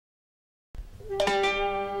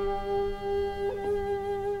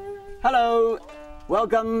Hello,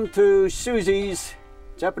 welcome to Shuji's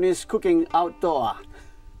Japanese Cooking Outdoor.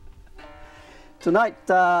 Tonight,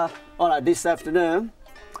 this afternoon,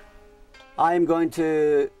 I am going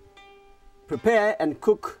to prepare and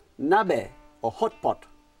cook nabe or hot pot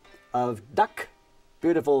of duck,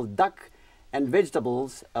 beautiful duck and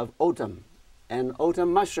vegetables of autumn and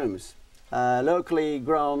autumn mushrooms, locally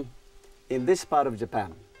grown in this part of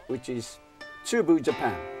Japan, which is Chubu,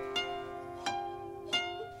 Japan.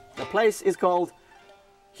 The place is called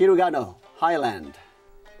Hirugano Highland.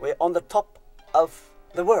 We're on the top of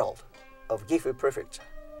the world of Gifu Prefecture.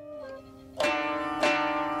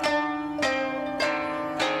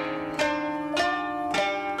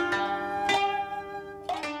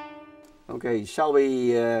 Okay, shall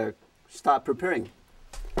we start preparing?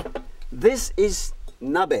 This is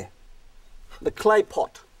nabe, the clay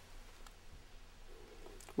pot.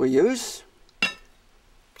 We use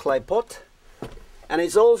clay pot, and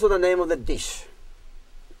it's also the name of the dish.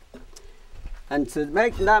 And to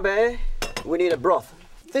make nabe, we need a broth.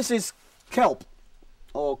 This is kelp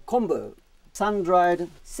or kombu, sun-dried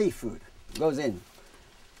seafood, goes in.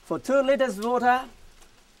 For 2 liters water,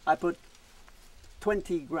 I put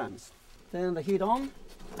 20 grams. Turn the heat on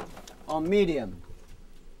medium.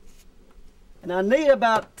 And I need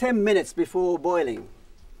about 10 minutes before boiling.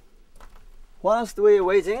 Whilst we're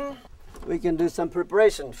waiting, we can do some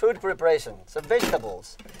preparation, food preparation, some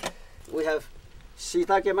vegetables. We have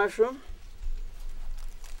shiitake mushroom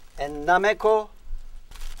and nameko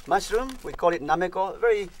mushroom. We call it nameko,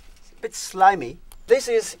 very bit slimy. This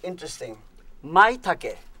is interesting.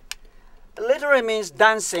 Maitake literally means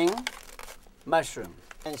dancing mushroom.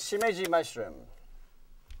 And shimeji mushroom.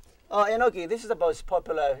 Oh, enoki, this is the most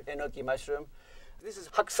popular enoki mushroom. This is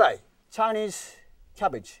hakusai, Chinese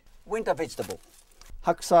cabbage, winter vegetable.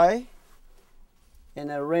 Hakusai, and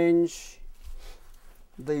arrange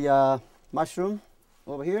the mushroom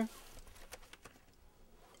over here.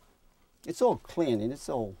 It's all clean and it's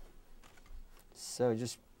all, so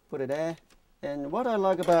just put it there. And what I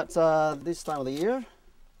like about this time of the year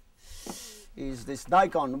is this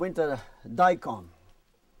daikon, winter daikon.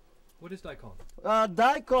 What is daikon?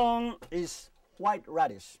 Daikon is white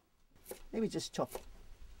radish. Maybe just chop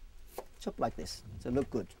like this to look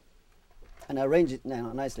good. And arrange it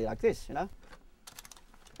now nicely like this, you know.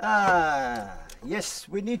 Yes,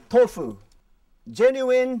 we need tofu.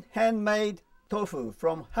 Genuine handmade tofu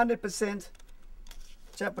from 100%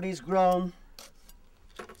 Japanese grown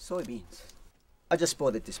soybeans. I just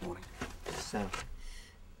bought it this morning. So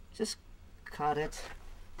just cut it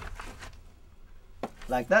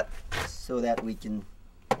like that so that we can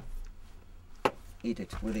eat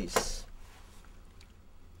it with this.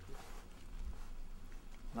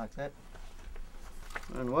 Like that.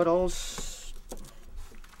 And what else?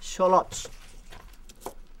 Shallots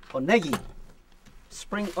or negi.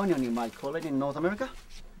 Spring onion you might call it in North America.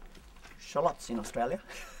 Shallots in Australia.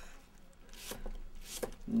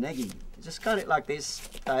 Negi. Just cut it like this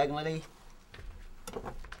diagonally.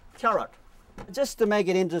 Carrot. Just to make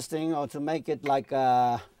it interesting, or to make it like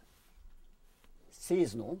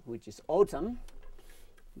seasonal, which is autumn.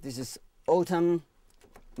 This is autumn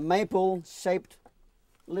maple shaped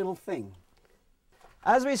little thing.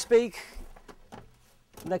 As we speak,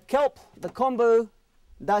 the kelp, the kombu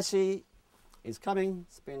dashi is coming.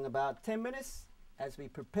 It's been about 10 minutes as we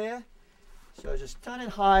prepare. So just turn it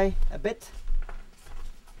high a bit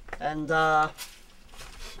and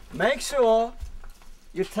make sure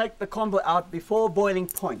you take the kombu out before boiling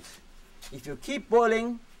point. If you keep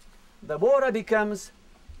boiling, the water becomes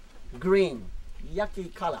green,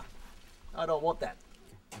 yucky color. I don't want that.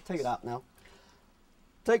 I'll take it out now.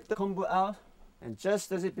 Take the kombu out, and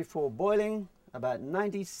just as it before boiling, about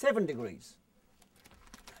 97 degrees.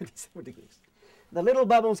 97 degrees. The little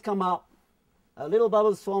bubbles come out. A little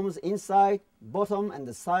bubbles forms inside, bottom, and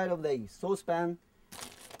the side of the saucepan.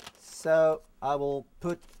 So I will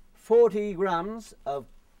put 40 grams of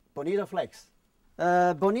bonito flakes.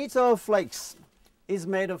 Bonito flakes is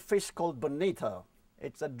made of fish called bonito.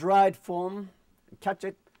 It's a dried form. Catch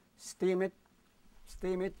it, steam it,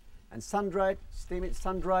 and sun-dry it, steam it,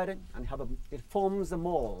 sun-dry it, and it forms a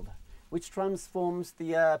mold, which transforms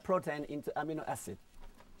the protein into amino acid.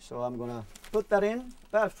 So I'm gonna put that in,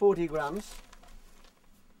 about 40 grams.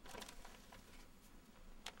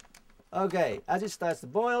 Okay, as it starts to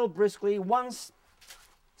boil briskly, once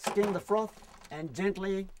skim the froth and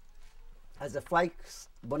gently, as the flakes,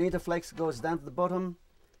 bonito flakes goes down to the bottom,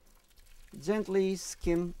 gently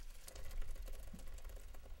skim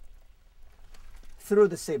through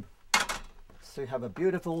the sieve. So you have a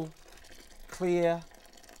beautiful, clear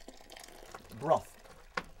broth.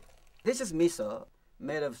 This is miso.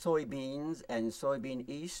 made of soybeans and soybean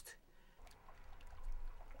yeast.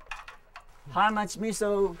 How much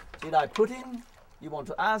miso did I put in? You want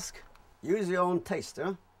to ask? Use your own taste, you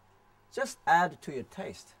know? Just add to your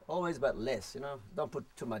taste. Always but less, you know? Don't put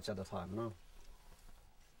too much at a time, no?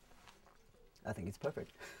 I think it's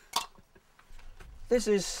perfect. This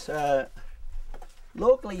is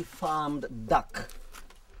locally farmed duck.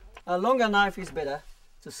 A longer knife is better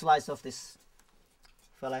to slice off this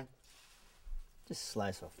fillet. Just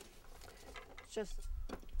slice off. Just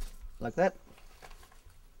like that.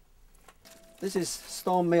 This is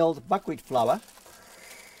stone milled buckwheat flour.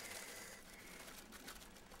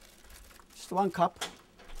 Just 1 cup.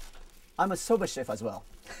 I'm a soba chef as well.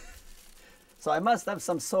 So I must have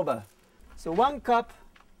some soba. So 1 cup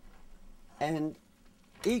and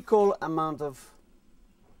equal amount of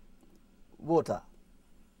water.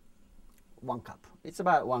 1 cup. It's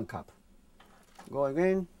about 1 cup. Going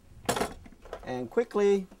in and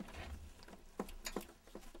quickly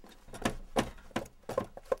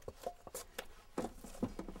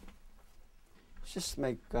just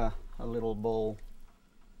make a little bowl,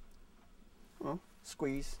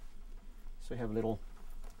 squeeze, so you have a little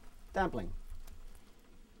dumpling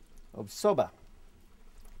of soba.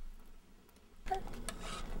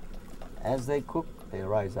 As they cook, they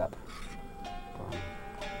rise up.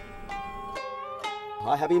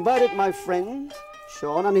 I have invited my friend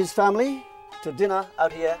Sean and his family to dinner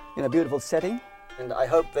out here in a beautiful setting, and I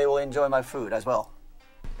hope they will enjoy my food as well.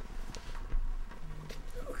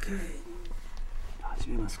 Okay.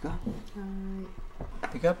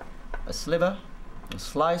 Pick up a sliver of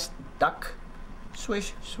sliced duck.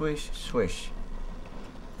 Swish, swish, swish.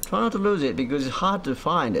 Try not to lose it because it's hard to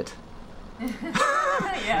find it.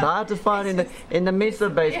 It's hard to find in the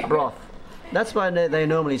miso-based broth. That's why they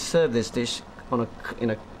normally serve this dish in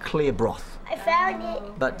a clear broth. I found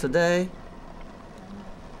it. But today,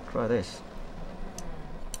 try this.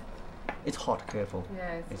 It's hot, careful.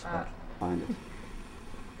 Yeah, it's hot. Find it.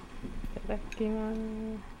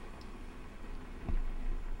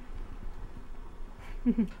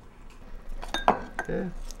 Okay.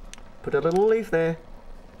 Put a little leaf there.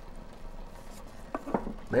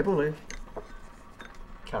 Maple leaf.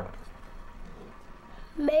 Carrot.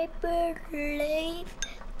 Maple leaf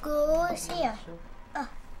goes here.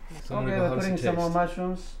 So Okay, we're putting some more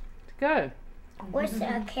mushrooms. Good. Where's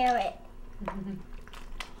a carrot?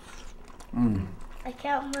 I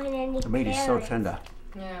can't find any The meat is so tender.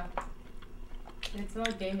 Yeah. It's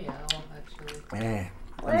not gamey at all, actually. Yeah,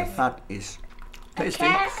 and the fat is tasty.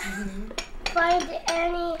 I can't find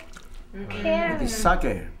any carrot. It's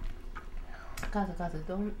sake. Kazu,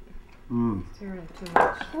 don't stir it too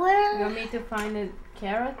much. You Where? want me to find a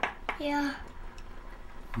carrot? Yeah.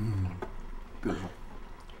 Beautiful.